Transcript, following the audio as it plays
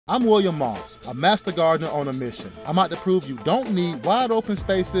I'm William Moss, a master gardener on a mission. I'm out to prove you don't need wide open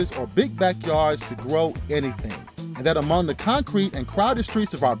spaces or big backyards to grow anything. And that among the concrete and crowded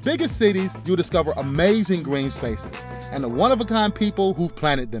streets of our biggest cities, you'll discover amazing green spaces and the one-of-a-kind people who've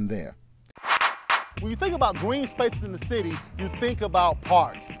planted them there. When you think about green spaces in the city, you think about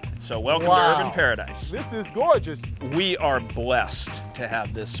parks. So welcome to Urban Paradise. This is gorgeous. We are blessed to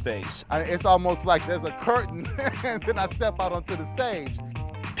have this space. It's almost like there's a curtain and then I step out onto the stage.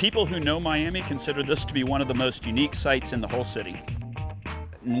 People who know Miami consider this to be one of the most unique sites in the whole city.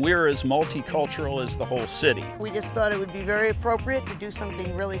 And we're as multicultural as the whole city. We just thought it would be very appropriate to do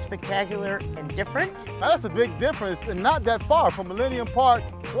something really spectacular and different. Now that's a big difference and not that far from Millennium Park.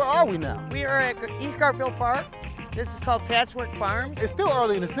 Where are we now? We are at East Garfield Park. This is called Patchwork Farm. It's still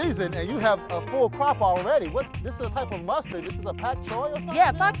early in the season and you have a full crop already. This is a type of mustard. This is a pak choi or something?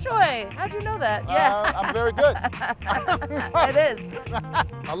 Yeah, pak choi. How'd you know that? Yeah. I'm very good. It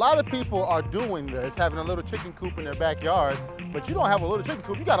is. A lot of people are doing this, having a little chicken coop in their backyard, but you don't have a little chicken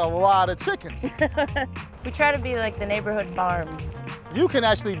coop, you got a lot of chickens. We try to be like the neighborhood farm. You can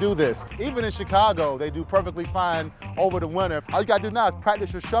actually do this. Even in Chicago, they do perfectly fine over the winter. All you gotta do now is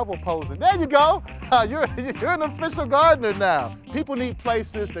practice your shovel posing. There you go. You're an official gardener now. People need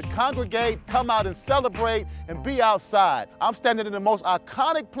places to congregate, come out and celebrate, and be outside. I'm standing in the most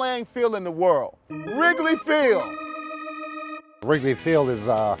iconic playing field in the world, Wrigley Field. Wrigley Field is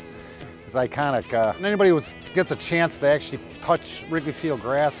iconic. Anybody who gets a chance to actually touch Wrigley Field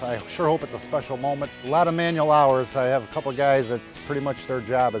grass, I sure hope it's a special moment. A lot of manual hours. I have a couple guys that's pretty much their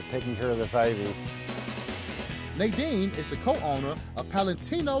job is taking care of this ivy. Nadine is the co-owner of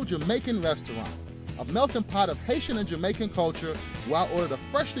Palentino Jamaican Restaurant, a melting pot of Haitian and Jamaican culture where I ordered a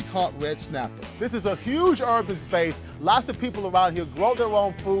freshly caught red snapper. This is a huge urban space. Lots of people around here grow their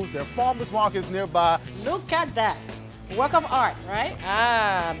own foods. There are farmers markets nearby. Look at that. Work of art, right?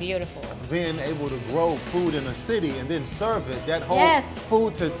 Ah, beautiful. Being able to grow food in a city and then serve it, that whole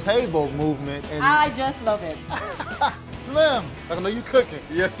food to table movement. And I just love it. Slim, I know you cooking.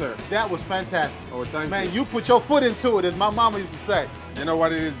 Yes, sir. That was fantastic. Oh, thank you. Man, you put your foot into it, as my mama used to say. You know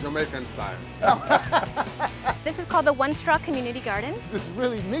what it is, Jamaican style. This is called the One Straw Community Garden. This is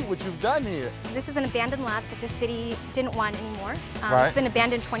really neat what you've done here. This is an abandoned lot that the city didn't want anymore. Right. It's been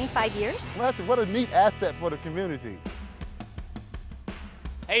abandoned 25 years. Well, what a neat asset for the community.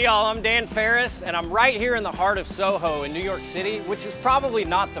 Hey y'all, I'm Dan Ferris, and I'm right here in the heart of Soho in New York City, which is probably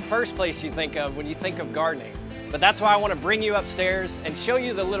not the first place you think of when you think of gardening. But that's why I want to bring you upstairs and show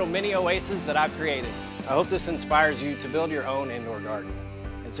you the little mini oasis that I've created. I hope this inspires you to build your own indoor garden.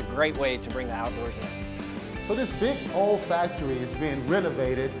 It's a great way to bring the outdoors in. So this big old factory is being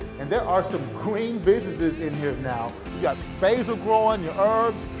renovated, and there are some green businesses in here now. You got basil growing, your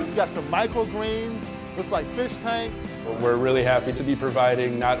herbs, you got some microgreens, looks like fish tanks. We're really happy to be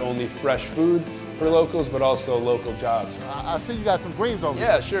providing not only fresh food for locals, but also local jobs. I see you got some greens over here.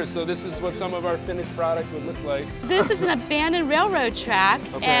 Yeah, sure. So this is what some of our finished product would look like. This is an abandoned railroad track,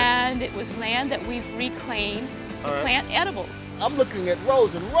 and it was land that we've reclaimed to plant edibles. I'm looking at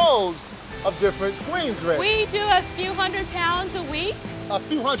rows and rows of different greens, Rick. We do a few hundred pounds a week. A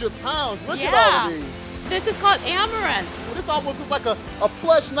few hundred pounds? Look at all of these. This is called amaranth. Well, this almost looks like a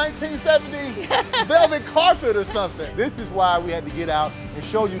plush 1970s velvet carpet or something. This is why we had to get out and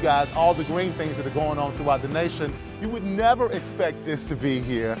show you guys all the green things that are going on throughout the nation. You would never expect this to be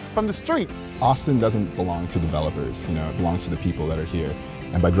here from the street. Austin doesn't belong to developers, you know, it belongs to the people that are here.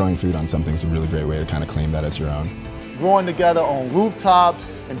 And by growing food on something is a really great way to kind of claim that as your own. Growing together on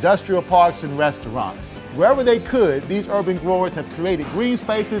rooftops, industrial parks, and restaurants. Wherever they could, these urban growers have created green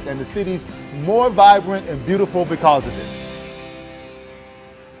spaces and the city's more vibrant and beautiful because of it.